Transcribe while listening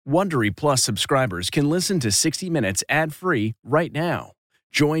Wondery Plus subscribers can listen to 60 Minutes ad-free right now.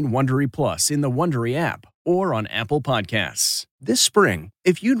 Join Wondery Plus in the Wondery app or on Apple Podcasts. This spring,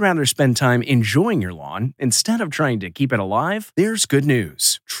 if you'd rather spend time enjoying your lawn instead of trying to keep it alive, there's good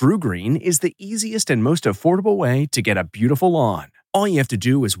news. TruGreen is the easiest and most affordable way to get a beautiful lawn. All you have to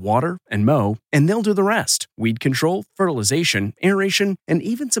do is water and mow, and they'll do the rest. Weed control, fertilization, aeration, and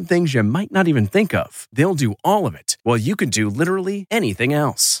even some things you might not even think of. They'll do all of it, while you can do literally anything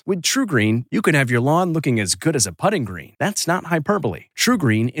else. With TruGreen, you can have your lawn looking as good as a putting green. That's not hyperbole.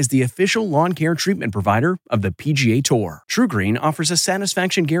 TruGreen is the official lawn care treatment provider of the PGA Tour. TruGreen offers a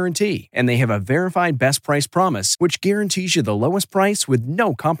satisfaction guarantee, and they have a verified best price promise, which guarantees you the lowest price with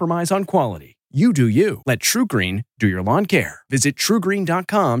no compromise on quality. You do you. Let TruGreen do your lawn care. Visit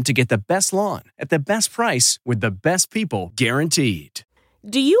TruGreen.com to get the best lawn at the best price with the best people guaranteed.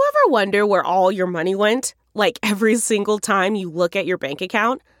 Do you ever wonder where all your money went? Like every single time you look at your bank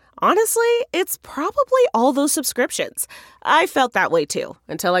account? Honestly, it's probably all those subscriptions. I felt that way too,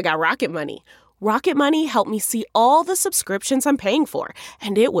 until I got Rocket Money. Rocket Money helped me see all the subscriptions I'm paying for,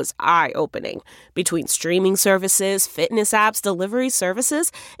 and it was eye-opening. Between streaming services, fitness apps, delivery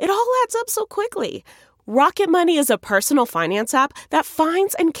services, it all adds up so quickly. Rocket Money is a personal finance app that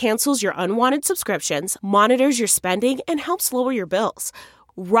finds and cancels your unwanted subscriptions, monitors your spending, and helps lower your bills.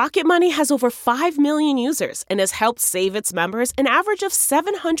 Rocket Money has over 5 million users and has helped save its members an average of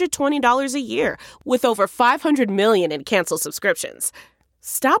 $720 a year, with over 500 million in canceled subscriptions.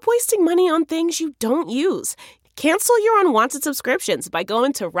 Stop wasting money on things you don't use. Cancel your unwanted subscriptions by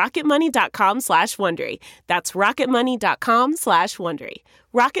going to rocketmoney.com/Wondery. That's rocketmoney.com/Wondery.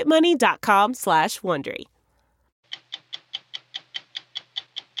 rocketmoney.com/Wondery.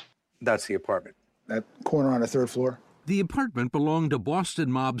 That's the apartment. That corner on the third floor? The apartment belonged to Boston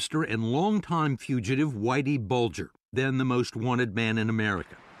mobster and longtime fugitive Whitey Bulger, then the most wanted man in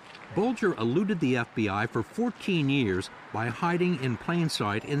America. Bulger eluded the FBI for 14 years by hiding in plain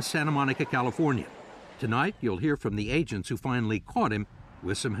sight in Santa Monica, California. Tonight, you'll hear from the agents who finally caught him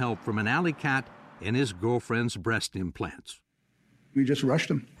with some help from an alley cat and his girlfriend's breast implants. We just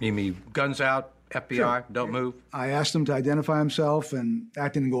rushed him. You mean guns out, FBI, sure. Don't move? I asked him to identify himself, and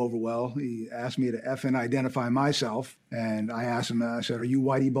that didn't go over well. He asked me to effing identify myself, and I asked him, I said, "Are you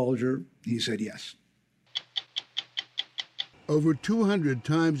Whitey Bulger?" He said yes. Over 200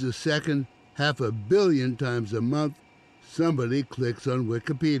 times a second, 500 million times a month, somebody clicks on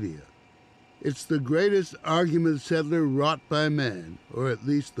Wikipedia. It's the greatest argument settler wrought by man, or at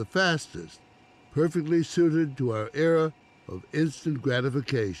least the fastest, perfectly suited to our era of instant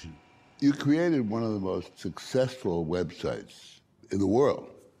gratification. You created one of the most successful websites in the world,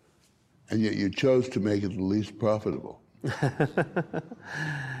 and yet you chose to make it the least profitable.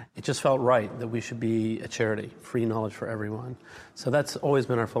 It just felt right that we should be a charity, free knowledge for everyone. So that's always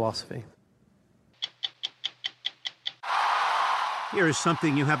been our philosophy. Here is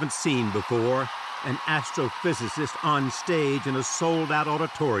something you haven't seen before, an astrophysicist on stage in a sold-out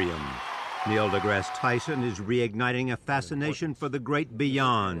auditorium. Neil deGrasse Tyson is reigniting a fascination for the great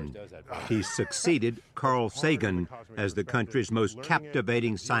beyond. He's succeeded Carl Sagan as the country's most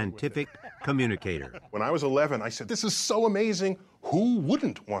captivating scientific communicator. When I was 11, I said, this is so amazing. Who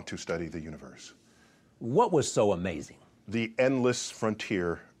wouldn't want to study the universe? What was so amazing? The endless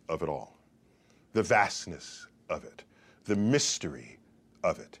frontier of it all. The vastness of it. The mystery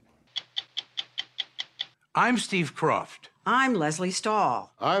of it. I'm Steve Kroft. I'm Leslie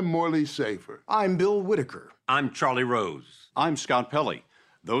Stahl. I'm Morley Safer. I'm Bill Whitaker. I'm Charlie Rose. I'm Scott Pelley.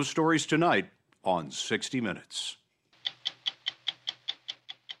 Those stories tonight on 60 Minutes.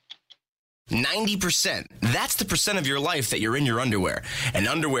 90%. That's the percent of your life that you're in your underwear. And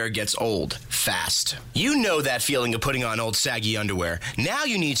underwear gets old fast. You know that feeling of putting on old saggy underwear. Now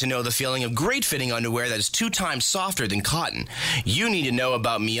you need to know the feeling of great fitting underwear that is 2 times softer than cotton. You need to know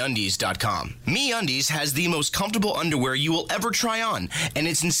about MeUndies.com. MeUndies has the most comfortable underwear you will ever try on, and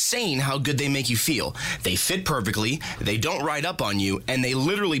it's insane how good they make you feel. They fit perfectly, they don't ride up on you, and they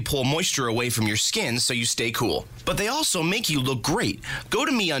literally pull moisture away from your skin so you stay cool. But they also make you look great. Go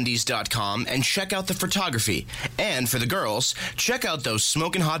to MeUndies.com and check out the photography. And for the girls, check out those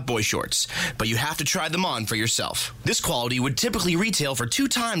smoking hot boy shorts. But you have to try them on for yourself. This quality would typically retail for 2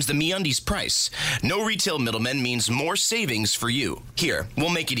 times the MeUndies price. No retail middleman means more savings for you. Here, we'll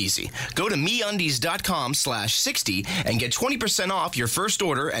make it easy. Go to MeUndies.com/60 and get 20% off your first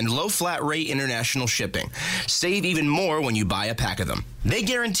order and low flat rate international shipping. Save even more when you buy a pack of them. They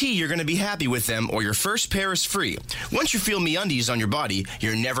guarantee you're going to be happy with them or your first pair is free. Once you feel MeUndies on your body,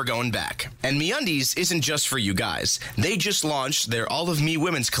 you're never going back. And MeUndies isn't just for you guys. They just launched their All of Me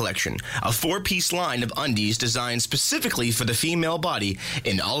Women's Collection, a 4-piece line of undies designed specifically for the female body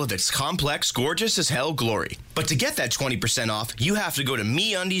in all of its complex, gorgeous as hell glory. But to get that 20% off, you have to go to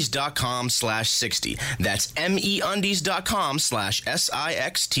MeUndies.com/60. That's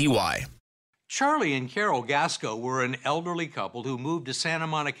MEUndies.com/SIXTY. Charlie and Carol Gasco were an elderly couple who moved to Santa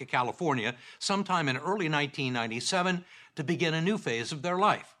Monica, California, sometime in early 1997 to begin a new phase of their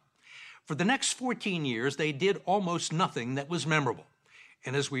life. For the next 14 years, they did almost nothing that was memorable.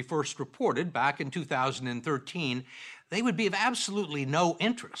 And as we first reported back in 2013, they would be of absolutely no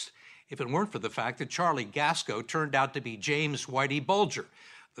interest if it weren't for the fact that Charlie Gasco turned out to be James Whitey Bulger,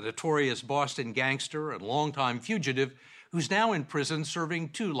 the notorious Boston gangster and longtime fugitive who's now in prison serving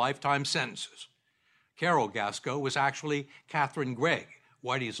 2 lifetime sentences. Carol Gasco was actually Catherine Gregg,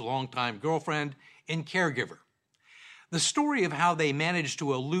 Whitey's longtime girlfriend and caregiver. The story of how they managed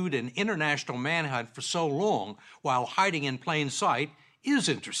to elude an international manhunt for so long while hiding in plain sight is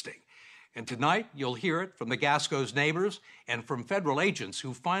interesting. And tonight, you'll hear it from the Gasco's neighbors and from federal agents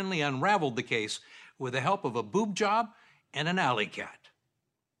who finally unraveled the case with the help of a boob job and an alley cat.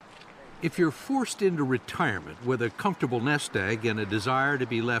 If you're forced into retirement with a comfortable nest egg and a desire to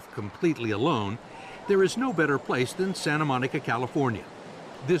be left completely alone, there is no better place than Santa Monica, California.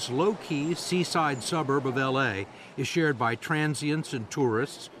 This low-key seaside suburb of LA is shared by transients and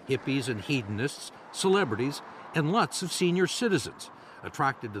tourists, hippies and hedonists, celebrities, and lots of senior citizens,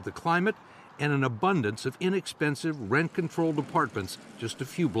 attracted to the climate and an abundance of inexpensive rent-controlled apartments just a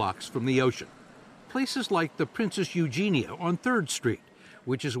few blocks from the ocean. Places like the Princess Eugenia on 3rd Street,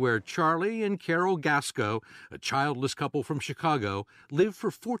 which is where Charlie and Carol Gasco, a childless couple from Chicago, lived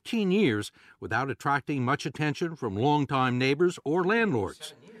for 14 years without attracting much attention from longtime neighbors or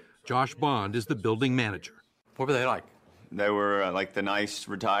landlords. Josh Bond is the building manager. What were they like? They were like the nice,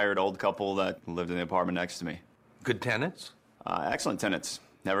 retired old couple that lived in the apartment next to me. Good tenants? Excellent tenants.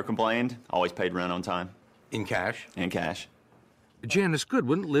 Never complained, always paid rent on time. In cash? In cash. Janice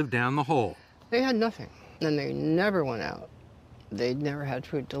Goodwin lived down the hall. They had nothing, and they never went out. They'd never had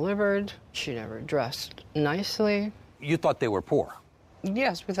food delivered. She never dressed nicely. You thought they were poor?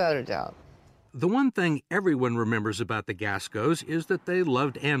 Yes, without a doubt. The one thing everyone remembers about the Gascos is that they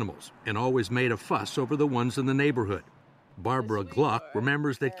loved animals and always made a fuss over the ones in the neighborhood. Barbara Gluck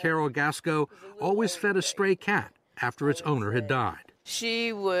remembers that Carol Gasco always fed a stray cat after its owner had died.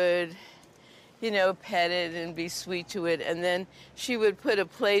 She would, pet it and be sweet to it, and then she would put a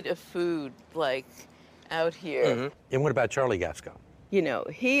plate of food, out here. Mm-hmm. And what about Charlie Gasco?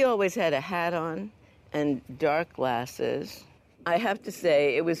 He always had a hat on and dark glasses. I have to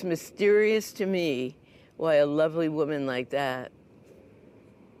say, it was mysterious to me why a lovely woman like that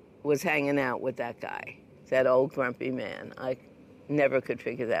was hanging out with that guy, that old grumpy man. I never could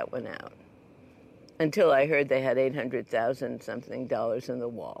figure that one out until I heard they had $800,000 something in the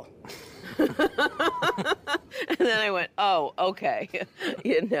wall. And then I went, oh, okay,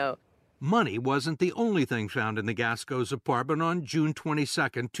 Money wasn't the only thing found in the Gascos' apartment on June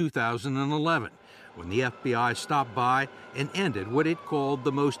 22, 2011, when the FBI stopped by and ended what it called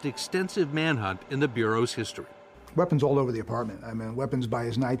the most extensive manhunt in the Bureau's history. Weapons all over the apartment. Weapons by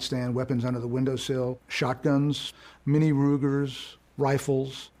his nightstand, weapons under the windowsill, shotguns, mini Rugers,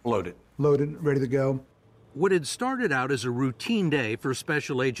 rifles. Loaded, ready to go. What had started out as a routine day for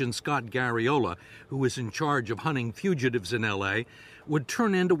Special Agent Scott Garriola, who was in charge of hunting fugitives in L.A., would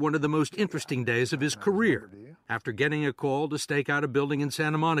turn into one of the most interesting days of his career. After getting a call to stake out a building in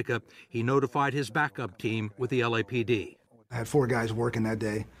Santa Monica, he notified his backup team with the LAPD. I had 4 guys working that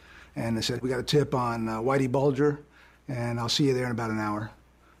day, and they said, we got a tip on Whitey Bulger, and I'll see you there in about an hour.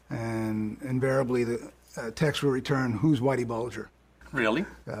 And invariably, the text will return, who's Whitey Bulger? Really?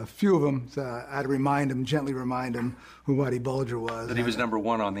 A few of them, I had to gently remind him who Whitey Bulger was. That he was number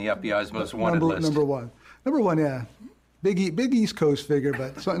 1 on the FBI's most wanted list. Number one, yeah. Big East Coast figure,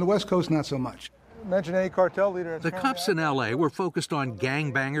 but in the West Coast, not so much. Mention any cartel leader. The cops in L.A. were focused on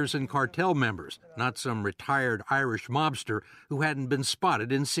gangbangers and cartel members, not some retired Irish mobster who hadn't been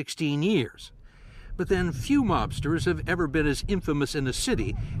spotted in 16 years. But then few mobsters have ever been as infamous in a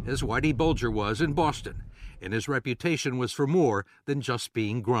city as Whitey Bulger was in Boston, and his reputation was for more than just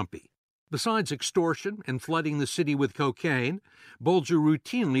being grumpy. Besides extortion and flooding the city with cocaine, Bulger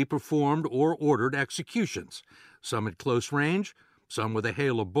routinely performed or ordered executions, some at close range, some with a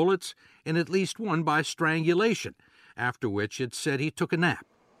hail of bullets, and at least one by strangulation, after which it's said he took a nap.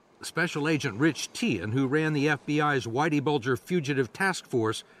 Special Agent Rich Teahan, who ran the FBI's Whitey Bulger Fugitive Task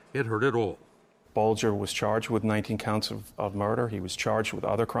Force, had heard it all. Bulger was charged with 19 counts of murder. He was charged with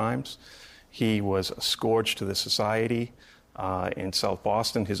other crimes. He was a scourge to the society in South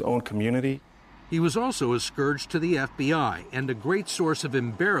Boston, his own community. He was also a scourge to the FBI and a great source of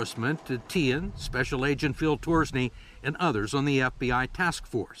embarrassment to Tian, Special Agent Phil Torsney, and others on the FBI task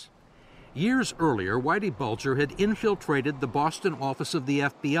force. Years earlier, Whitey Bulger had infiltrated the Boston office of the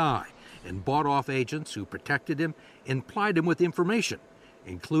FBI and bought off agents who protected him and plied him with information,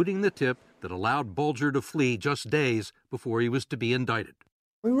 including the tip that allowed Bulger to flee just days before he was to be indicted.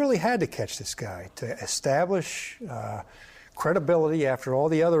 We really had to catch this guy to establish credibility after all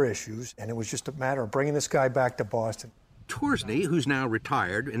the other issues, and it was just a matter of bringing this guy back to Boston. Torsney, who's now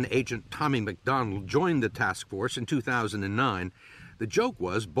retired, and Agent Tommy McDonald joined the task force in 2009. The joke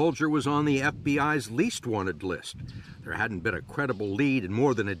was Bulger was on the FBI's least wanted list. There hadn't been a credible lead in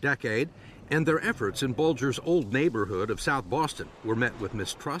more than a decade, and their efforts in Bulger's old neighborhood of South Boston were met with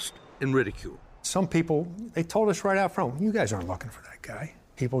mistrust and ridicule. Some people, they told us right out front, you guys aren't looking for that guy.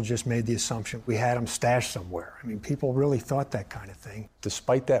 People just made the assumption we had him stashed somewhere. I mean, people really thought that kind of thing.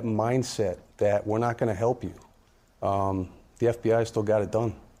 Despite that mindset that we're not going to help you, the FBI still got it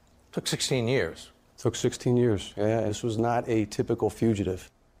done. Took 16 years. Took 16 years. Yeah, this was not a typical fugitive.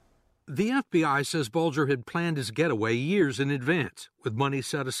 The FBI says Bulger had planned his getaway years in advance, with money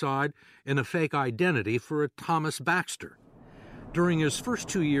set aside and a fake identity for a Thomas Baxter. During his first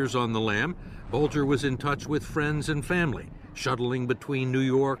 2 years on the lam, Bulger was in touch with friends and family, shuttling between New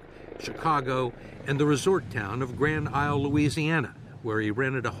York, Chicago, and the resort town of Grand Isle, Louisiana, where he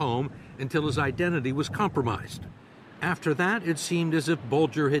rented a home until his identity was compromised. After that, it seemed as if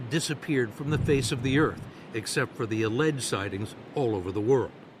Bulger had disappeared from the face of the earth, except for the alleged sightings all over the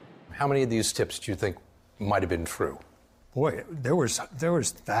world. How many of these tips do you think might have been true? Boy, there was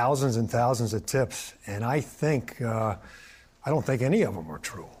thousands and thousands of tips, and I don't think any of them were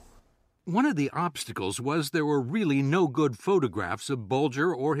true. One of the obstacles was there were really no good photographs of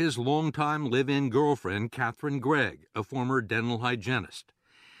Bulger or his longtime live-in girlfriend, Catherine Gregg, a former dental hygienist.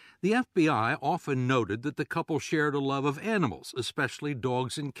 The FBI often noted that the couple shared a love of animals, especially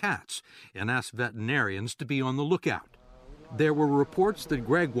dogs and cats, and asked veterinarians to be on the lookout. There were reports that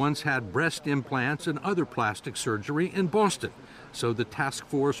Gregg once had breast implants and other plastic surgery in Boston, so the task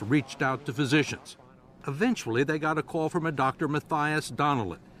force reached out to physicians. Eventually, they got a call from a Dr. Matthias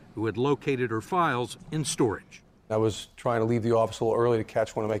Donnellan, who had located her files in storage. I was trying to leave the office a little early to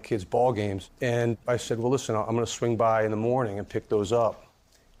catch one of my kids' ball games, and I said, well, listen, I'm going to swing by in the morning and pick those up.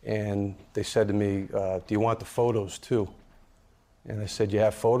 And they said to me, do you want the photos too? And I said, you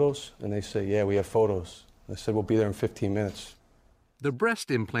have photos? And they said, yeah, we have photos. And I said, we'll be there in 15 minutes. The breast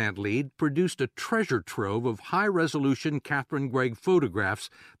implant lead produced a treasure trove of high-resolution Catherine Gregg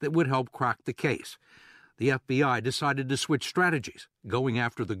photographs that would help crack the case. The FBI decided to switch strategies, going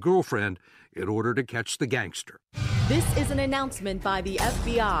after the girlfriend in order to catch the gangster. This is an announcement by the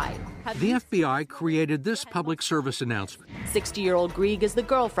FBI. The FBI created this public service announcement. 60-year-old Gregg is the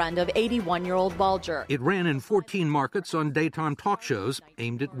girlfriend of 81-year-old Bulger. It ran in 14 markets on daytime talk shows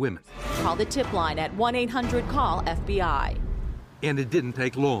aimed at women. Call the tip line at 1-800-CALL-FBI. And it didn't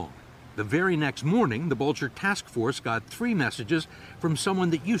take long. The very next morning, the Bulger task force got 3 messages from someone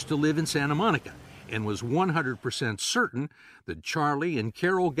that used to live in Santa Monica and was 100% certain that Charlie and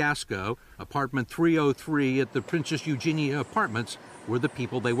Carol Gasco, apartment 303 at the Princess Eugenia Apartments, were the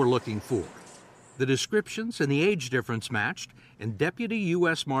people they were looking for. The descriptions and the age difference matched, and Deputy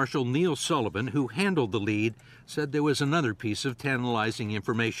U.S. Marshal Neil Sullivan, who handled the lead, said there was another piece of tantalizing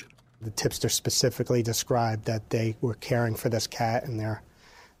information. The tipster specifically described that they were caring for this cat and their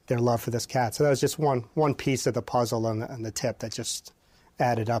love for this cat. So that was just one piece of the puzzle on the tip that just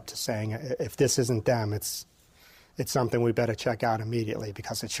added up to saying, if this isn't them, it's something we better check out immediately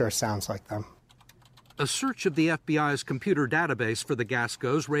because it sure sounds like them. A search of the FBI's computer database for the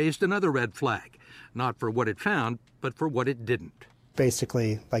Gascos raised another red flag, not for what it found, but for what it didn't.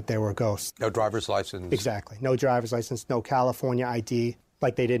 Basically, like they were ghosts. No driver's license. Exactly. No driver's license, no California ID,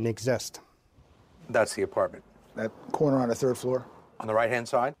 like they didn't exist. That's the apartment. That corner on the 3rd floor. On the right-hand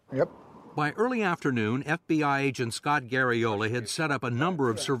side? Yep. By early afternoon, FBI agent Scott Garriola had set up a number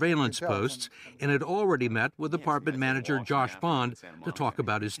of surveillance posts and had already met with apartment manager Josh Bond to talk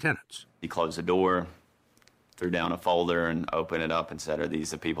about his tenants. He closed the door, threw down a folder, and opened it up and said, are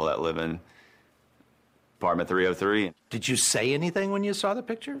these the people that live in apartment 303? Did you say anything when you saw the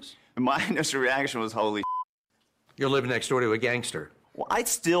pictures? My initial reaction was, holy You're living next door to a gangster. Well, I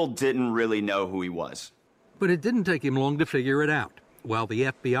still didn't really know who he was. But it didn't take him long to figure it out. While the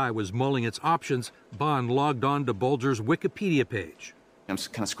FBI was mulling its options, Bond logged on to Bulger's Wikipedia page. I'm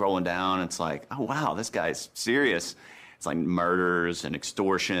just kind of scrolling down, and it's like, oh, wow, this guy's serious. It's like murders and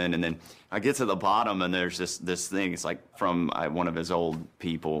extortion. And then I get to the bottom, and there's this thing. It's like from one of his old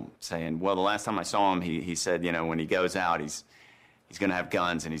people saying, well, the last time I saw him, he said, you know, when he goes out, he's going to have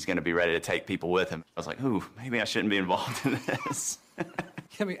guns and he's going to be ready to take people with him. I was like, ooh, maybe I shouldn't be involved in this.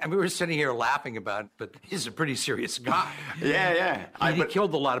 I mean, we were sitting here laughing about it, but he's a pretty serious guy. Yeah. He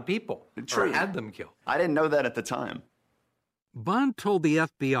killed a lot of people. True. Or had them killed. I didn't know that at the time. Bond told the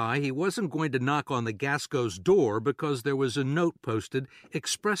FBI he wasn't going to knock on the Gasco's door because there was a note posted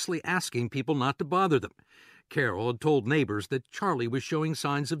expressly asking people not to bother them. Carroll had told neighbors that Charlie was showing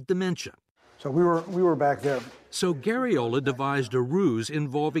signs of dementia. So we were back there. So Garriola devised a ruse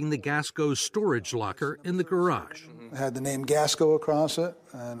involving the Gasco's storage locker in the garage. It had the name Gasco across it,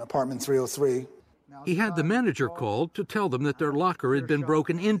 and apartment 303. He had the manager called to tell them that their locker had been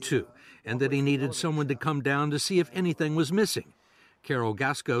broken into and that he needed someone to come down to see if anything was missing. Carol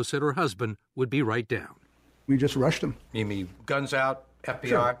Gasco said her husband would be right down. We just rushed him. You mean guns out, FBI,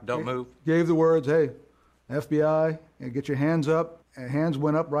 sure. Don't move? Gave the words, hey, FBI, get your hands up. And hands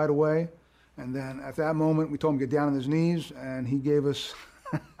went up right away. And then at that moment, we told him to get down on his knees, and he gave us,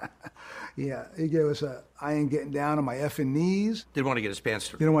 I ain't getting down on my effing knees. Didn't want to get his pants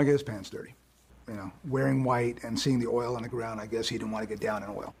dirty. Didn't want to get his pants dirty. You know, wearing white and seeing the oil on the ground, I guess he didn't want to get down in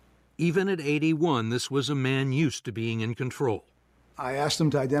oil. Even at 81, this was a man used to being in control. I asked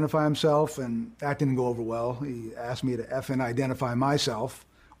him to identify himself, and that didn't go over well. He asked me to effing identify myself,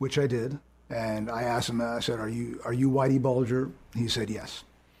 which I did. And I asked him, I said, are you Whitey Bulger? He said, yes.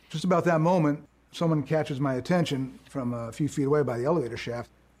 Just about that moment, someone catches my attention from a few feet away by the elevator shaft.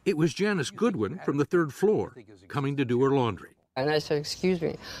 It was Janice Goodwin from the third floor, coming to do her laundry. And I said, excuse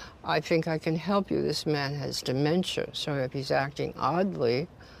me, I think I can help you. This man has dementia, so if he's acting oddly,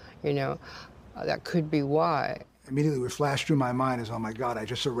 you know, that could be why. Immediately what flashed through my mind is, oh my God, I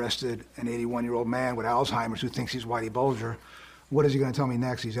just arrested an 81-year-old man with Alzheimer's who thinks he's Whitey Bulger. What is he going to tell me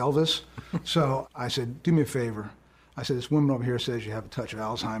next? He's Elvis? So I said, do me a favor. I said, this woman over here says you have a touch of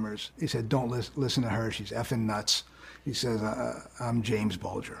Alzheimer's. He said, don't listen to her. She's effing nuts. He says, I'm James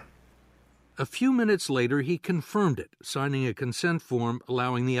Bulger. A few minutes later, he confirmed it, signing a consent form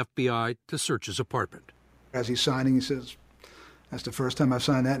allowing the FBI to search his apartment. As he's signing, he says, that's the first time I've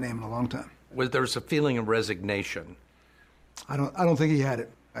signed that name in a long time. Was there a feeling of resignation? I don't think he had it.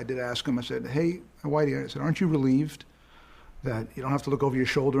 I did ask him, I said, hey, Whitey, I said, aren't you relieved that you don't have to look over your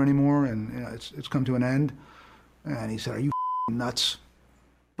shoulder anymore and you know, it's come to an end? And he said, are you nuts?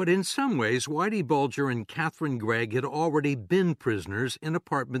 But in some ways, Whitey Bulger and Catherine Gregg had already been prisoners in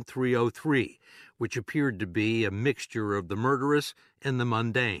apartment 303, which appeared to be a mixture of the murderous and the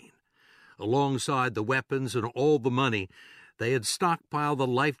mundane. Alongside the weapons and all the money, they had stockpiled a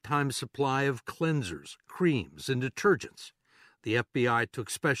lifetime supply of cleansers, creams, and detergents. The FBI took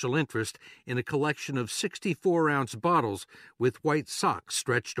special interest in a collection of 64-ounce bottles with white socks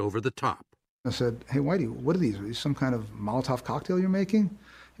stretched over the top. I said, hey, Whitey, what are these? Are these some kind of Molotov cocktail you're making?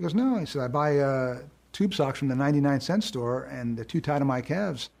 He goes, no. He said, I buy tube socks from the 99-cent store, and they're too tight on my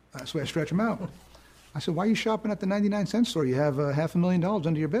calves. That's the way I stretch them out. I said, why are you shopping at the 99-cent store? You have $500,000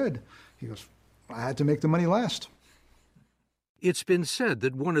 under your bed. He goes, I had to make the money last. It's been said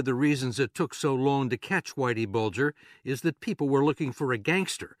that one of the reasons it took so long to catch Whitey Bulger is that people were looking for a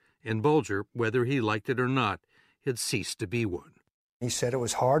gangster, and Bulger, whether he liked it or not, had ceased to be one. He said it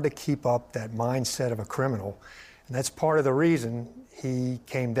was hard to keep up that mindset of a criminal, and that's part of the reason he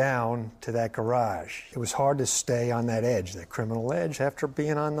came down to that garage. It was hard to stay on that edge, that criminal edge, after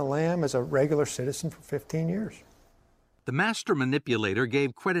being on the lam as a regular citizen for 15 years. The master manipulator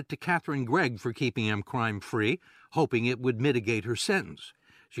gave credit to Catherine Gregg for keeping him crime-free, hoping it would mitigate her sentence.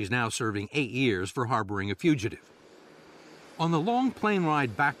 She's now serving 8 years for harboring a fugitive. On the long plane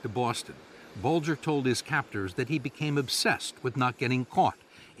ride back to Boston, Bulger told his captors that he became obsessed with not getting caught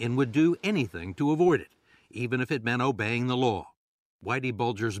and would do anything to avoid it, even if it meant obeying the law. Whitey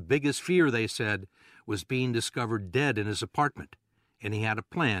Bulger's biggest fear, they said, was being discovered dead in his apartment, and he had a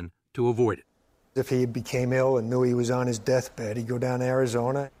plan to avoid it. If he became ill and knew he was on his deathbed, he'd go down to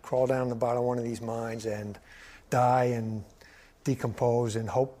Arizona, crawl down the bottom of one of these mines and die and decompose and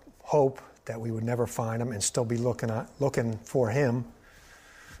hope that we would never find him and still be looking for him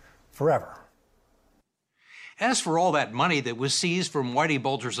forever. As for all that money that was seized from Whitey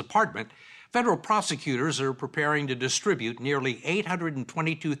Bulger's apartment, federal prosecutors are preparing to distribute nearly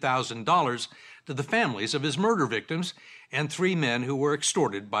 $822,000 to the families of his murder victims and 3 men who were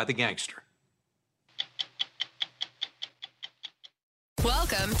extorted by the gangster.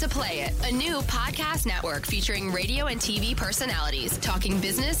 Welcome to Play It, a new podcast network featuring radio and TV personalities talking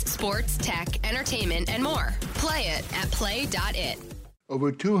business, sports, tech, entertainment, and more. Play it at play.it.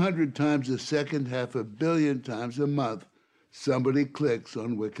 Over 200 times a second, 500 million times a month, somebody clicks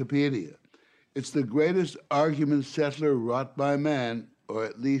on Wikipedia. It's the greatest argument settler wrought by man, or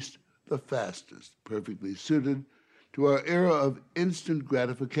at least the fastest, perfectly suited to our era of instant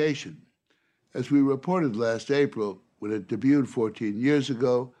gratification. As we reported last April, when it debuted 14 years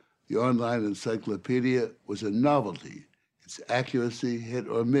ago, the online encyclopedia was a novelty, its accuracy hit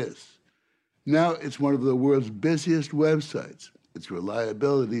or miss. Now it's one of the world's busiest websites, its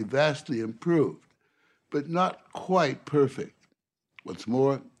reliability vastly improved, but not quite perfect. What's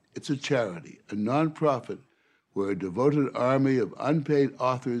more, it's a charity, a nonprofit, where a devoted army of unpaid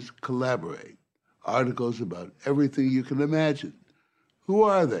authors collaborate. Articles about everything you can imagine. Who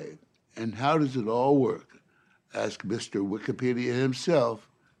are they, and how does it all work? Ask Mr. Wikipedia himself,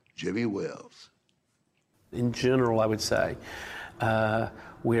 Jimmy Wales. In general, I would say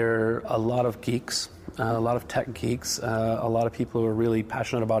we're a lot of geeks, a lot of tech geeks, a lot of people who are really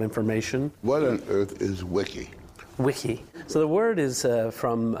passionate about information. What on earth is Wiki? Wiki. So the word is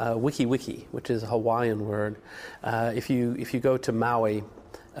from Wiki, which is a Hawaiian word. If you go to Maui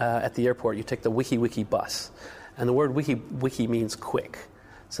at the airport, you take the Wiki bus, and the word Wiki means quick.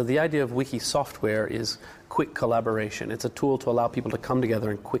 So the idea of Wiki software is quick collaboration. It's a tool to allow people to come together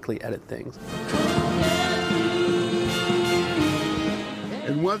and quickly edit things.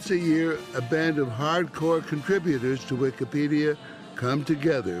 And once a year, a band of hardcore contributors to Wikipedia come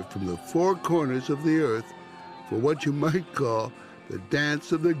together from the four corners of the earth for what you might call the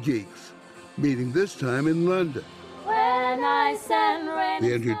Dance of the Geeks, meeting this time in London. When I send rain,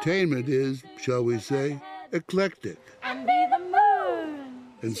 the entertainment is, shall we say, eclectic. And be the moon.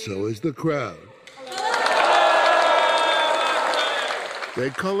 And so is the crowd. They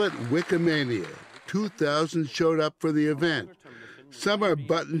call it Wikimania. 2,000 showed up for the event. Some are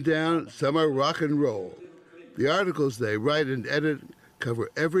buttoned down, some are rock and roll. The articles they write and edit cover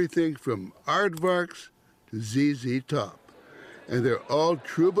everything from aardvarks to ZZ Top. And they're all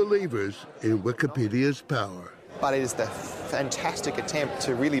true believers in Wikipedia's power. But it is the fantastic attempt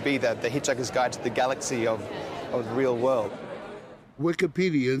to really be the Hitchhiker's Guide to the Galaxy of the real world.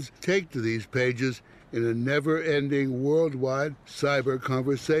 Wikipedians take to these pages in a never-ending worldwide cyber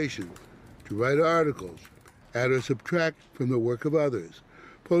conversation to write articles, add or subtract from the work of others,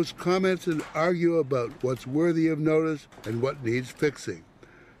 post comments and argue about what's worthy of notice and what needs fixing.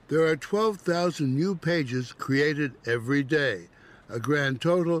 There are 12,000 new pages created every day, a grand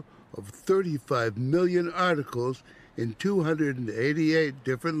total of 35 million articles in 288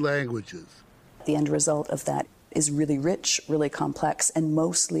 different languages. The end result of that is really rich, really complex, and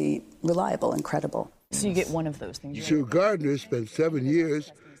mostly reliable and credible. So you get one of those things. Sue Gardner spent 7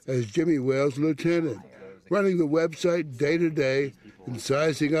 years as Jimmy Wales' lieutenant, running the website day to day and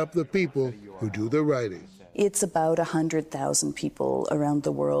sizing up the people who do the writing. It's about 100,000 people around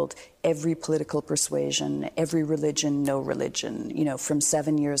the world, every political persuasion, every religion, no religion, from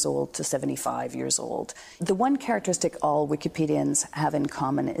 7 years old to 75 years old. The one characteristic all Wikipedians have in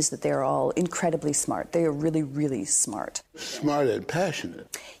common is that they're all incredibly smart. They are really, really smart. Smart and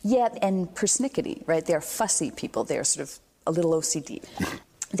passionate. Yeah, and persnickety, right? They're fussy people. They're sort of a little OCD.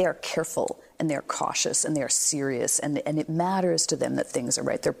 They're careful, and they're cautious, and they're serious, and it matters to them that things are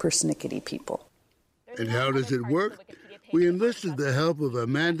right. They're persnickety people. And how does it work? We enlisted the help of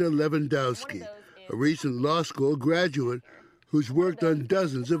Amanda Lewandowski, a recent law school graduate who's worked on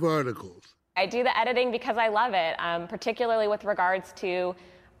dozens of articles. I do the editing because I love it, particularly with regards to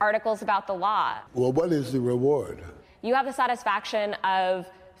articles about the law. Well, what is the reward? You have the satisfaction of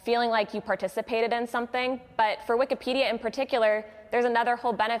feeling like you participated in something, but for Wikipedia in particular, there's another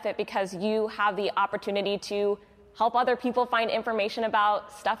whole benefit because you have the opportunity to help other people find information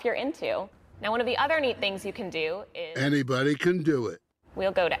about stuff you're into. Now, one of the other neat things you can do is... Anybody can do it.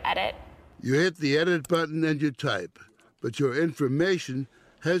 We'll go to edit. You hit the edit button and you type, but your information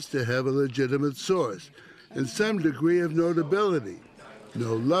has to have a legitimate source and some degree of notability.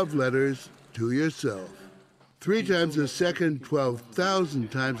 No love letters to yourself. 3 times a second,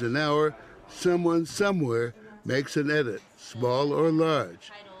 12,000 times an hour, someone somewhere makes an edit, small or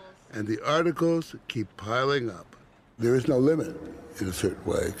large, and the articles keep piling up. There is no limit in a certain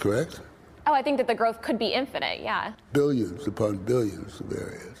way, correct? Oh, I think that the growth could be infinite, yeah. Billions upon billions of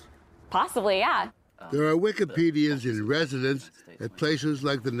areas. Possibly, yeah. There are Wikipedians in residence at places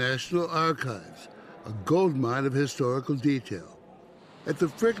like the National Archives, a goldmine of historical detail. At the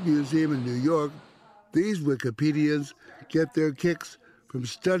Frick Museum in New York, these Wikipedians get their kicks from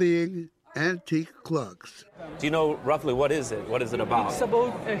studying antique clocks. Do you know roughly what is it? What is it about? It's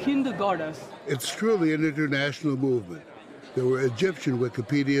about a Hindu goddess. It's truly an international movement. There were Egyptian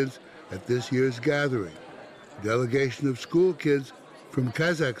Wikipedians at this year's gathering, a delegation of school kids from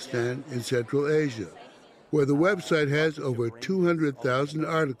Kazakhstan in Central Asia. where the website has over 200,000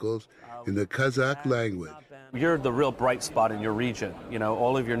 articles in the Kazakh language. You're the real bright spot in your region. You know,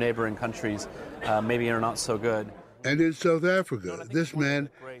 all of your neighboring countries maybe are not so good. And in South Africa, this man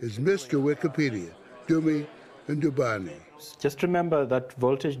is Mr. Wikipedia, Dumi Ndubani. Just remember that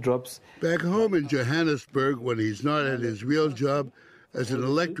voltage drops. Back home in Johannesburg, when he's not at his real job as an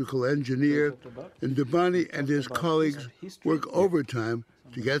electrical engineer, Ndubani and his colleagues work overtime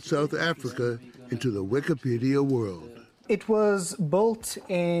to get South Africa into the Wikipedia world. It was built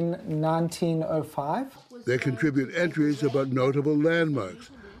in 1905. They contribute entries about notable landmarks.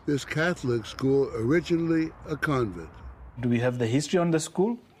 This Catholic school, originally a convent. Do we have the history on the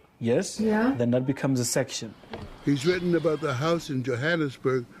school? Yes? Yeah. Then that becomes a section. He's written about the house in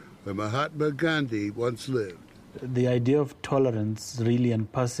Johannesburg where Mahatma Gandhi once lived. The idea of tolerance, really, and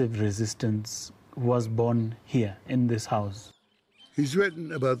passive resistance was born here, in this house. He's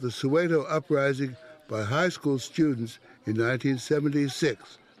written about the Soweto uprising by high school students in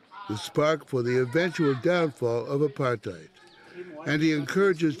 1976, the spark for the eventual downfall of apartheid. And he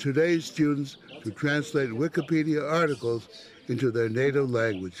encourages today's students to translate Wikipedia articles into their native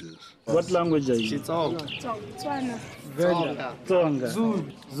languages. What language are you? Tsonga.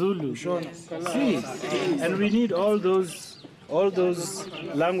 Zulu. See, and we need all those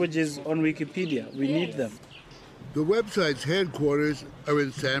languages on Wikipedia. We need them. The website's headquarters are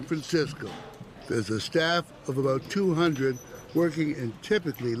in San Francisco. There's a staff of about 200 working in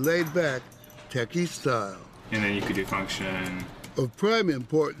typically laid-back, techie style. And then you could do function. Of prime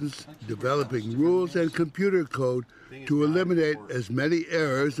importance, developing rules and computer code to eliminate as many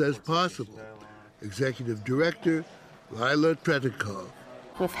errors as possible. Executive Director Lila Tretikov.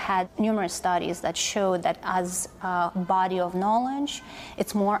 We've had numerous studies that show that as a body of knowledge,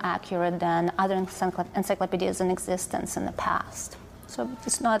 it's more accurate than other encyclopedias in existence in the past. So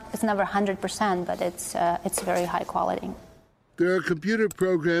it's never 100%, but it's very high quality. There are computer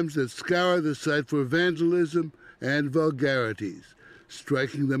programs that scour the site for vandalism and vulgarities,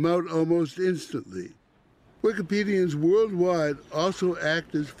 striking them out almost instantly. Wikipedians worldwide also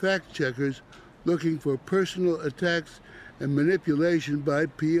act as fact-checkers looking for personal attacks and manipulation by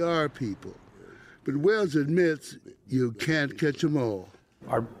PR people. But Wales admits you can't catch them all.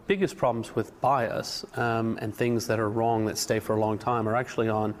 Our biggest problems with bias and things that are wrong that stay for a long time are actually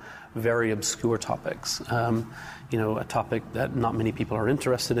on very obscure topics. A topic that not many people are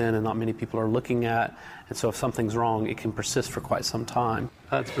interested in and not many people are looking at. And so if something's wrong, it can persist for quite some time.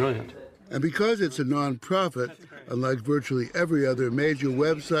 That's brilliant. And because it's a non-profit, unlike virtually every other major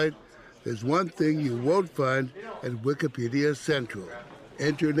website, there's one thing you won't find at Wikipedia Central: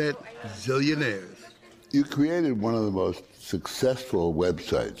 Internet zillionaires. You created one of the most successful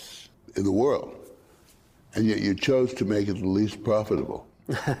websites in the world, and yet you chose to make it the least profitable.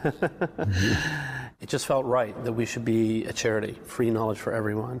 It just felt right that we should be a charity, free knowledge for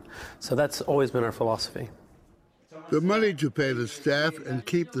everyone. So that's always been our philosophy. The money to pay the staff and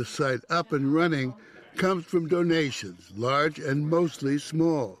keep the site up and running comes from donations, large and mostly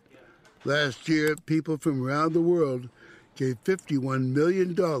small. Last year, people from around the world gave $51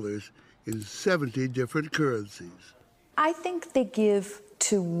 million in 70 different currencies. I think they give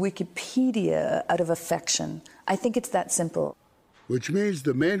to Wikipedia out of affection. I think it's that simple. Which means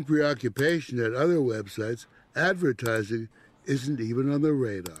the main preoccupation at other websites, advertising, isn't even on the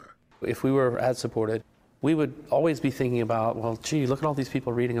radar. If we were ad-supported, we would always be thinking about, well, gee, look at all these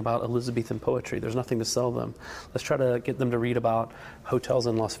people reading about Elizabethan poetry. There's nothing to sell them. Let's try to get them to read about hotels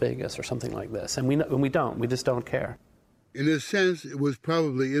in Las Vegas or something like this. And we don't. We just don't care. In a sense, it was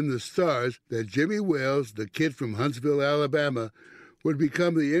probably in the stars that Jimmy Wales, the kid from Huntsville, Alabama, would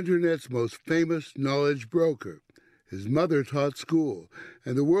become the Internet's most famous knowledge broker. His mother taught school,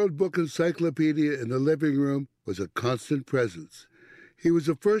 and the World Book Encyclopedia in the living room was a constant presence. He was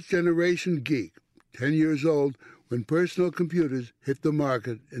a first-generation geek, 10 years old when personal computers hit the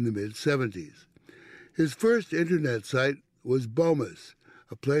market in the mid-'70s. His first Internet site was Bomis,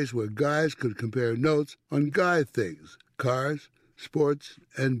 a place where guys could compare notes on guy things, cars, sports,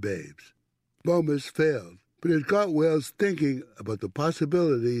 and babes. Bomis failed, but it got Wales thinking about the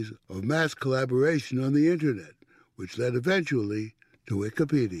possibilities of mass collaboration on the Internet, which led eventually to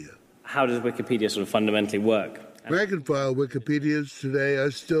Wikipedia. How does Wikipedia sort of fundamentally work? Rank-and-file Wikipedians today are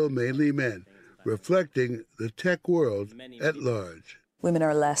still mainly men, reflecting the tech world at large. Women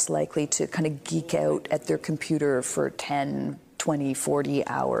are less likely to kind of geek out at their computer for 10, 20, 40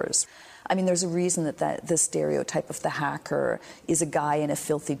 hours. I mean, there's a reason that the stereotype of the hacker is a guy in a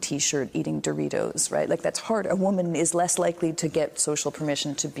filthy T-shirt eating Doritos, right? Like, that's hard. A woman is less likely to get social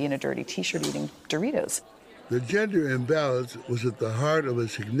permission to be in a dirty T-shirt eating Doritos. The gender imbalance was at the heart of a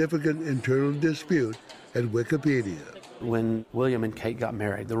significant internal dispute at Wikipedia. When William and Kate got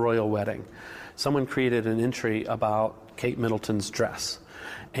married, the royal wedding, someone created an entry about Kate Middleton's dress,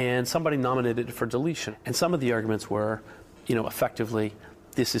 and somebody nominated it for deletion. And some of the arguments were, effectively,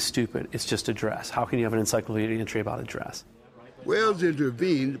 this is stupid, it's just a dress. How can you have an encyclopedia entry about a dress? Wales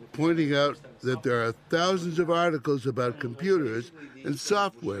intervened, pointing out that there are thousands of articles about computers and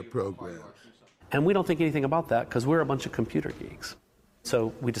software programs. And we don't think anything about that because we're a bunch of computer geeks.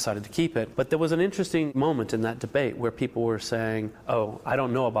 So we decided to keep it. But there was an interesting moment in that debate where people were saying, oh, I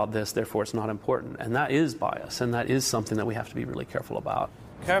don't know about this, therefore it's not important. And that is bias, and that is something that we have to be really careful about.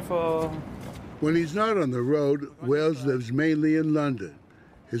 Careful. When he's not on the road, Wales lives mainly in London.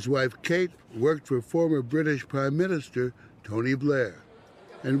 His wife, Kate, worked for former British Prime Minister Tony Blair.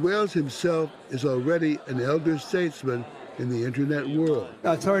 And Wales himself is already an elder statesman in the internet world.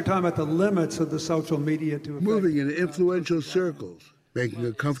 It's hard talking about the limits of the social media to affect. Moving in influential circles, making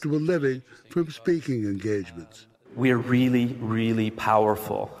a comfortable living from speaking engagements. We're really, really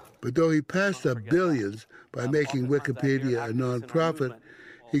powerful. But though he passed up billions by making Wikipedia a nonprofit,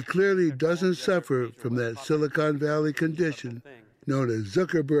 he clearly doesn't suffer from that Silicon Valley condition known as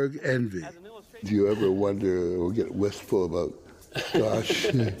Zuckerberg envy. Do you ever wonder or get wistful about, gosh,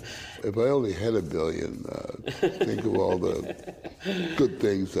 if I only had $1 billion, think of all the good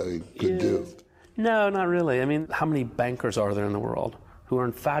things I could do? No, not really. I mean, how many bankers are there in the world who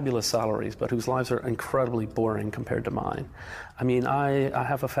earn fabulous salaries but whose lives are incredibly boring compared to mine? I mean, I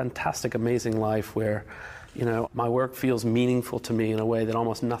have a fantastic, amazing life where, my work feels meaningful to me in a way that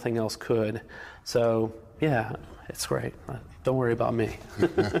almost nothing else could. So, yeah, it's great. Don't worry about me.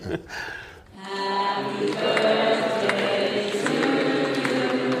 Happy birthday to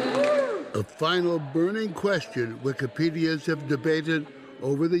you. A final burning question Wikipedians have debated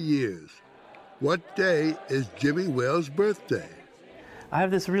over the years. What day is Jimmy Wales' birthday? I have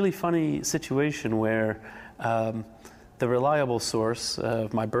this really funny situation where the reliable source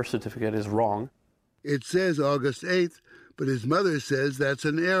of my birth certificate is wrong. It says August 8th, but his mother says that's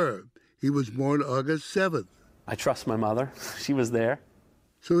an error. He was born August 7th. I trust my mother. She was there.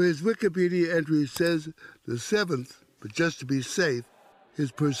 So his Wikipedia entry says the 7th, but just to be safe,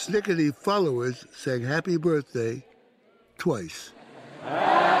 his persnickety followers sang happy birthday twice.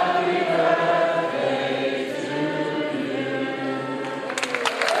 Happy birthday to you.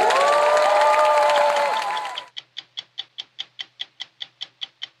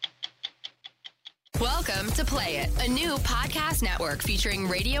 Welcome to Play It, a new podcast network featuring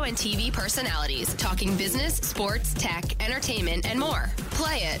radio and TV personalities talking business, sports, tech, entertainment, and more.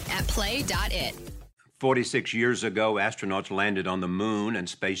 Play it at play.it. 46 years ago, astronauts landed on the moon and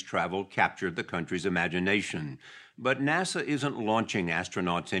space travel captured the country's imagination. But NASA isn't launching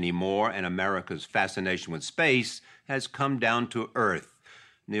astronauts anymore, and America's fascination with space has come down to Earth.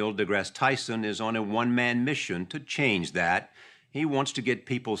 Neil deGrasse Tyson is on a one-man mission to change that. He wants to get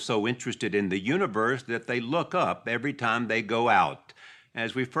people so interested in the universe that they look up every time they go out.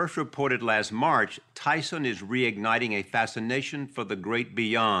 As we first reported last March, Tyson is reigniting a fascination for the great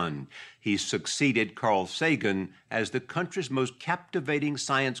beyond. He's succeeded Carl Sagan as the country's most captivating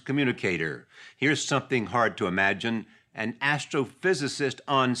science communicator. Here's something hard to imagine: an astrophysicist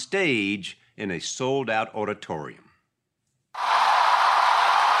on stage in a sold-out auditorium.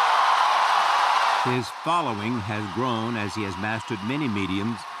 His following has grown as he has mastered many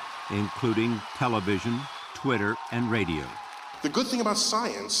mediums, including television, Twitter, and radio. The good thing about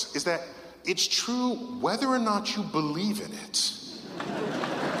science is that it's true whether or not you believe in it.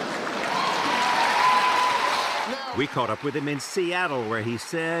 We caught up with him in Seattle, where he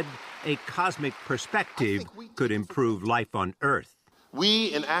said a cosmic perspective could improve life on Earth.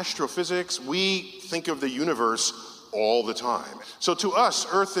 We in astrophysics, we think of the universe all the time. So to us,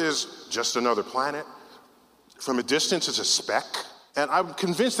 Earth is just another planet. From a distance, it's a speck. And I'm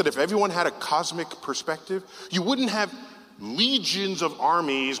convinced that if everyone had a cosmic perspective, you wouldn't have legions of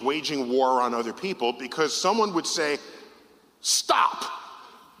armies waging war on other people, because someone would say, stop,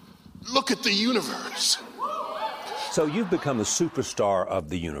 look at the universe. So you've become a superstar of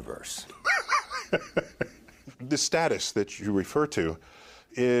the universe. The status that you refer to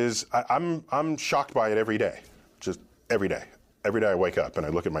is, I'm shocked by it every day, just every day. Every day I wake up and I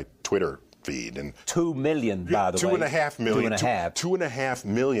look at my Twitter feed and 2 million, by the way. 2.5 million. 2.5. 2.5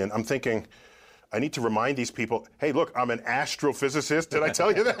 million. I'm thinking, I need to remind these people, hey, look, I'm an astrophysicist. Did I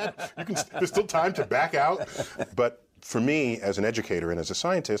tell you that? There's still time to back out. But for me, as an educator and as a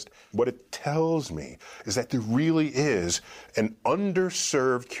scientist, what it tells me is that there really is an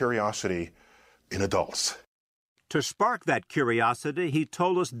underserved curiosity in adults. To spark that curiosity, he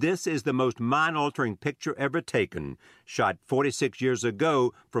told us this is the most mind-altering picture ever taken, shot 46 years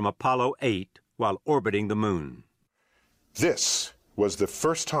ago from Apollo 8 while orbiting the moon. This was the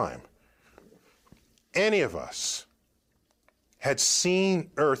first time any of us had seen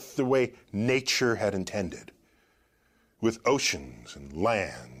Earth the way nature had intended, with oceans and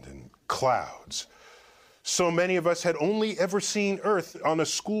land and clouds. So many of us had only ever seen Earth on a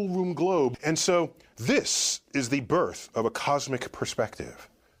schoolroom globe. And so this is the birth of a cosmic perspective.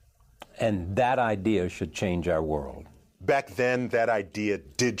 And that idea should change our world. Back then, that idea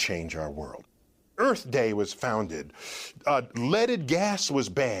did change our world. Earth Day was founded. Leaded gas was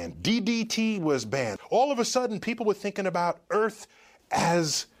banned. DDT was banned. All of a sudden, people were thinking about Earth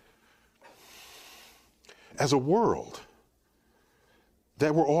as a world,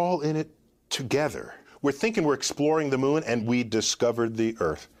 that we're all in it together. We're thinking we're exploring the moon, and we discovered the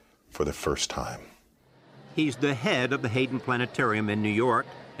Earth for the first time. He's the head of the Hayden Planetarium in New York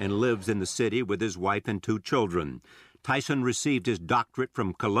and lives in the city with his wife and 2 children. Tyson received his doctorate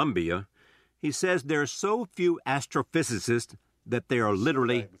from Columbia. He says there are so few astrophysicists that they are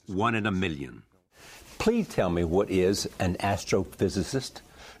literally 1 in a million. Please tell me, what is an astrophysicist?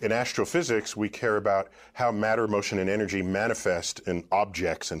 In astrophysics, we care about how matter, motion, and energy manifest in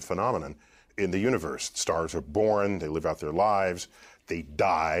objects and phenomena in the universe. Stars are born, they live out their lives, they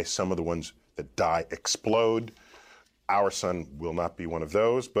die. Some of the ones that die explode. Our sun will not be one of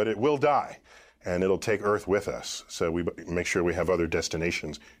those, but it will die, and it'll take Earth with us. So we make sure we have other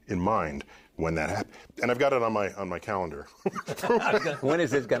destinations in mind when that happens. And I've got it on my calendar. When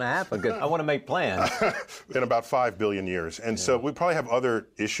is this going to happen? 'Cause I want to make plans. In about 5 billion years. And so we probably have other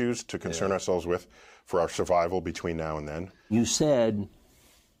issues to concern ourselves with for our survival between now and then. You said,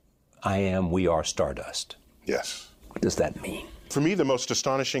 we are stardust. Yes. What does that mean? For me, the most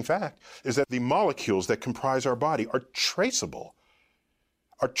astonishing fact is that the molecules that comprise our body are traceable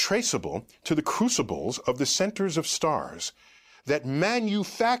to the crucibles of the centers of stars that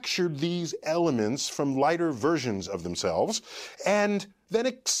manufactured these elements from lighter versions of themselves and then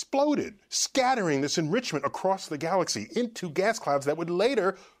exploded, scattering this enrichment across the galaxy into gas clouds that would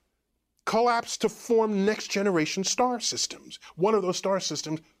later collapse to form next-generation star systems. One of those star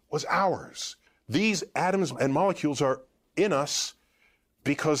systems was ours. These atoms and molecules are in us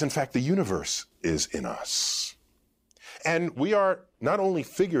because, in fact, the universe is in us. And we are not only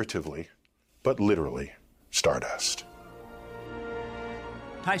figuratively, but literally stardust.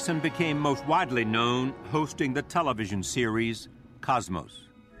 Tyson became most widely known hosting the television series Cosmos.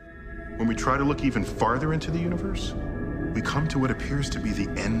 When we try to look even farther into the universe, we come to what appears to be the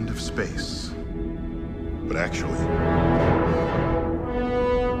end of space. But actually,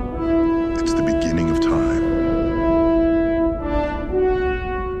 it's the beginning of time.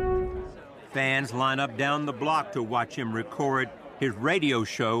 Fans line up down the block to watch him record his radio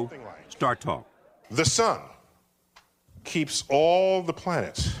show, Star Talk. The sun keeps all the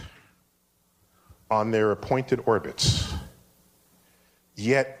planets on their appointed orbits,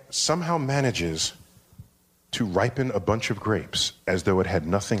 yet somehow manages to ripen a bunch of grapes as though it had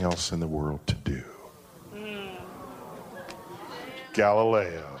nothing else in the world to do.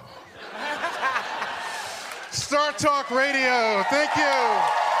 Galileo. Star Talk Radio, thank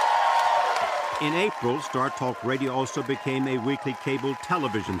you. In April, Star Talk Radio also became a weekly cable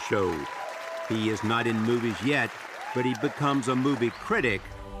television show. He is not in movies yet, but he becomes a movie critic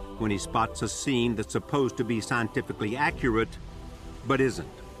when he spots a scene that's supposed to be scientifically accurate, but isn't.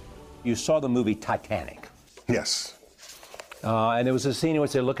 You saw the movie Titanic. Yes. And there was a scene in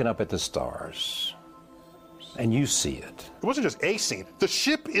which they're looking up at the stars, and you see it. It wasn't just a scene. The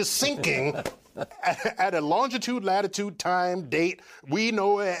ship is sinking at a longitude, latitude, time, date. We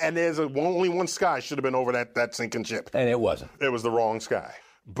know it, and there's only one sky should have been over that sinking ship. And it wasn't. It was the wrong sky.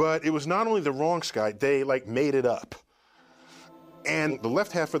 But it was not only the wrong sky, they made it up. And the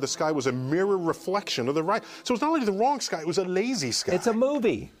left half of the sky was a mirror reflection of the right. So it's not only the wrong sky, it was a lazy sky. It's a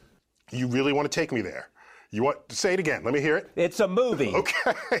movie. You really want to take me there? You want to say it again? Let me hear it. It's a movie.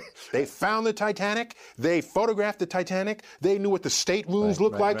 Okay. They found the Titanic. They photographed the Titanic. They knew what the staterooms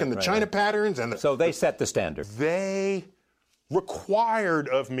looked like and the China patterns. So they set the standard. They required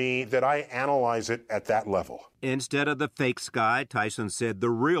of me that I analyze it at that level. Instead of the fake sky, Tyson said the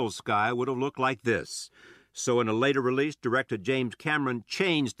real sky would have looked like this. So in a later release, director James Cameron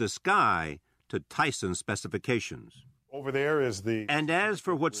changed the sky to Tyson's specifications. Over there is the... And as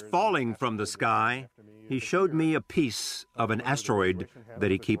for what's falling from the sky, he showed me a piece of an asteroid that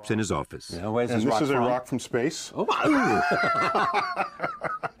he keeps in his office. And this is a rock from space. Oh,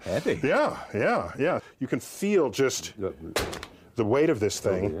 heavy. Yeah. You can feel just the weight of this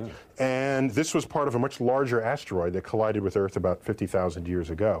thing. And this was part of a much larger asteroid that collided with Earth about 50,000 years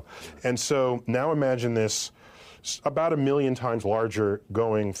ago. And so now imagine this about 1 million times larger,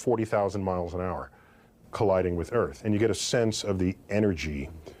 going 40,000 miles an hour, colliding with Earth. And you get a sense of the energy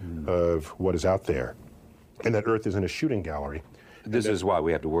of what is out there. And that Earth isn't a shooting gallery. This is why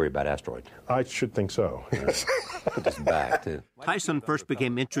we have to worry about asteroids. I should think so. Put this back, too. Tyson first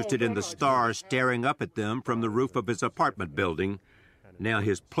became interested in the stars staring up at them from the roof of his apartment building. Now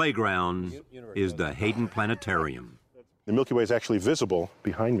his playground is the Hayden Planetarium. The Milky Way is actually visible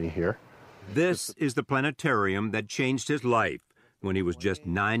behind me here. This is the planetarium that changed his life when he was just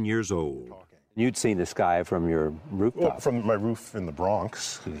 9 years old. You'd seen the sky from your rooftop. Well, from my roof in the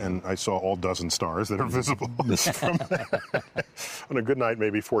Bronx, and I saw all dozen stars that are visible from there. On a good night,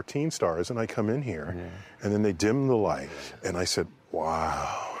 maybe 14 stars, and I come in here, and then they dim the light, and I said,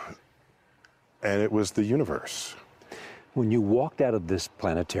 wow. And it was the universe. When you walked out of this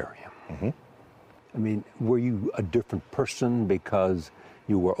planetarium, I mean, were you a different person because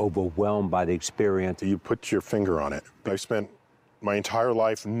you were overwhelmed by the experience? You put your finger on it. I spent my entire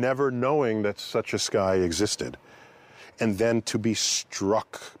life never knowing that such a sky existed. And then to be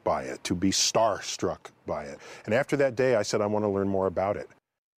struck by it, to be starstruck by it. And after that day, I said, I want to learn more about it.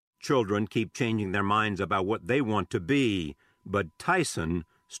 Children keep changing their minds about what they want to be, but Tyson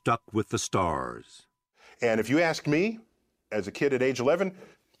stuck with the stars. And if you ask me, as a kid at age 11,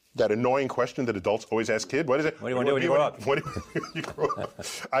 that annoying question that adults always ask kids, what is it? What do you want to do when you grow up? What do you grow up?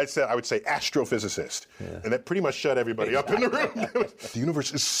 I would say astrophysicist. And that pretty much shut everybody up in the room. The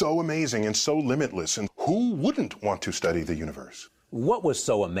universe is so amazing and so limitless. And who wouldn't want to study the universe? What was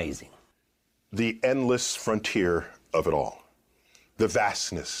so amazing? The endless frontier of it all. The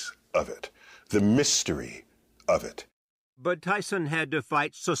vastness of it. The mystery of it. But Tyson had to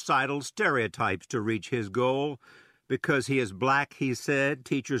fight societal stereotypes to reach his goal. Because he is black, he said,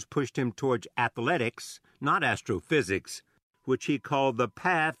 teachers pushed him towards athletics, not astrophysics, which he called the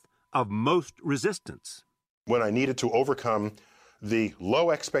path of most resistance. When I needed to overcome the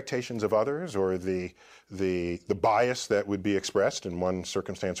low expectations of others or the bias that would be expressed in one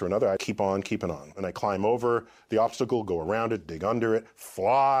circumstance or another, I keep on keeping on. And I climb over the obstacle, go around it, dig under it,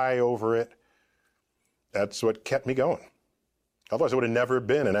 fly over it. That's what kept me going. Otherwise, I would have never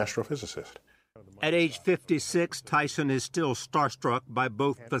been an astrophysicist. At age 56, Tyson is still starstruck by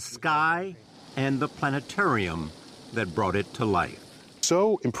both the sky and the planetarium that brought it to life.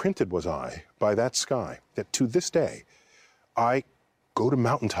 So imprinted was I by that sky that to this day, I go to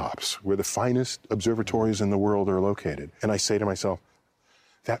mountaintops where the finest observatories in the world are located, and I say to myself,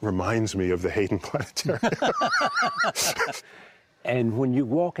 that reminds me of the Hayden Planetarium. And when you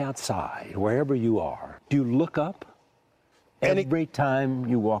walk outside, wherever you are, do you look up every time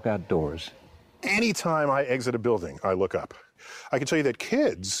you walk outdoors? Anytime I exit a building, I look up. I can tell you that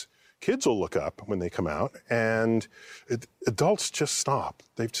kids will look up when they come out, and adults just stop.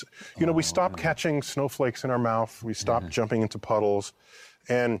 We stop catching snowflakes in our mouth. We stop jumping into puddles,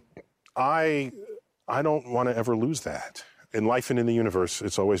 and I don't want to ever lose that. In life and in the universe,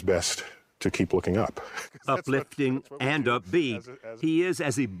 it's always best to keep looking up. Uplifting and upbeat, he is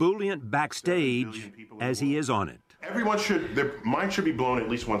as ebullient backstage as he is on it. Everyone their mind should be blown at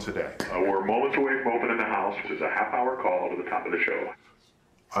least once a day. We're moments away from opening the house, which is a half-hour call to the top of the show.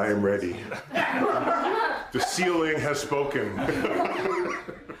 I am ready. The ceiling has spoken.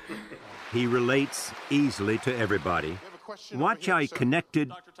 He relates easily to everybody. Watch how he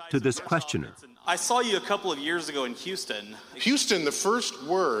connected to this questioner. I saw you a couple of years ago in Houston. Houston, the first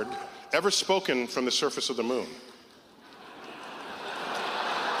word ever spoken from the surface of the moon.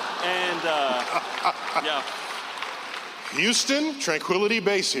 And, yeah. Houston, Tranquility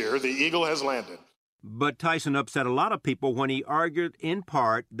Base here. The Eagle has landed. But Tyson upset a lot of people when he argued in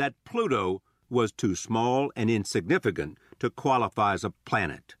part that Pluto was too small and insignificant to qualify as a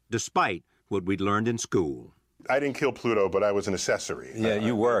planet, despite what we'd learned in school. I didn't kill Pluto, but I was an accessory. Yeah,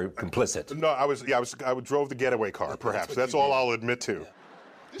 you were complicit. No, I drove the getaway car, perhaps. That's all I'll admit to.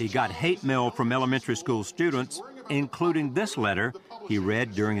 He got hate mail from elementary school students, including this letter he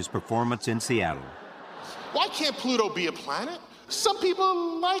read during his performance in Seattle. Why can't Pluto be a planet? Some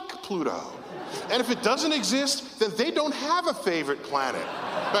people like Pluto. And if it doesn't exist, then they don't have a favorite planet.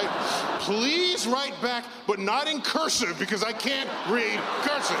 Right? Please write back, but not in cursive, because I can't read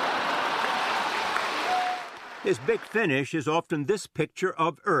cursive. His big finish is often this picture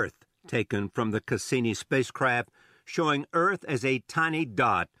of Earth, taken from the Cassini spacecraft, showing Earth as a tiny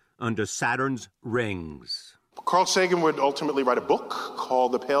dot under Saturn's rings. Carl Sagan would ultimately write a book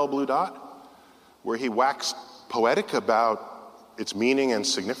called The Pale Blue Dot, where he waxed poetic about its meaning and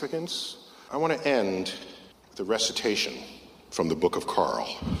significance. I want to end with a recitation from the Book of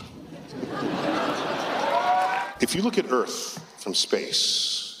Carl. If you look at Earth from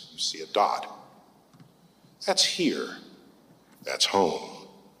space, you see a dot. That's here. That's home.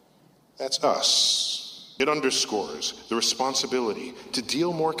 That's us. It underscores the responsibility to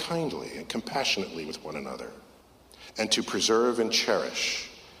deal more kindly and compassionately with one another, and to preserve and cherish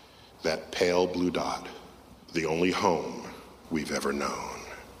that pale blue dot, the only home we've ever known.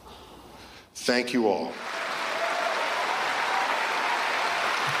 Thank you all.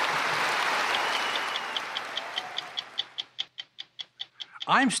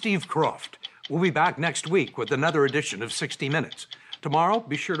 I'm Steve Kroft. We'll be back next week with another edition of 60 Minutes. Tomorrow,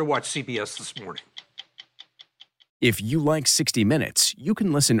 be sure to watch CBS This Morning. If you like 60 Minutes, you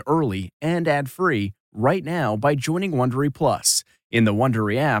can listen early and ad-free right now by joining Wondery Plus in the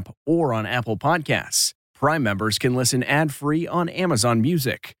Wondery app or on Apple Podcasts. Prime members can listen ad-free on Amazon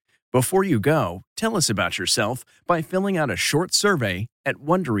Music. Before you go, tell us about yourself by filling out a short survey at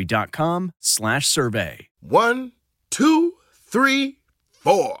Wondery.com/survey. 1, 2, 3,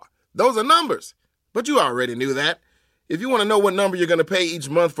 4. Those are numbers, but you already knew that. If you want to know what number you're going to pay each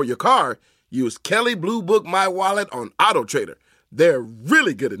month for your car, use Kelley Blue Book My Wallet on AutoTrader. They're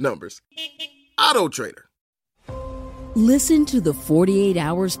really good at numbers. AutoTrader. Listen to the 48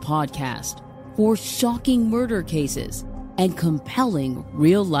 Hours podcast for shocking murder cases and compelling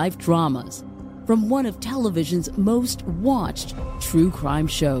real-life dramas from one of television's most watched true crime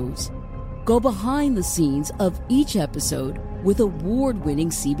shows. Go behind the scenes of each episode with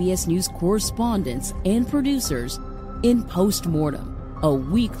award-winning CBS News correspondents and producers in Postmortem, a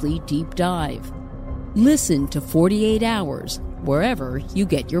weekly deep dive. Listen to 48 Hours wherever you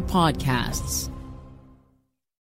get your podcasts.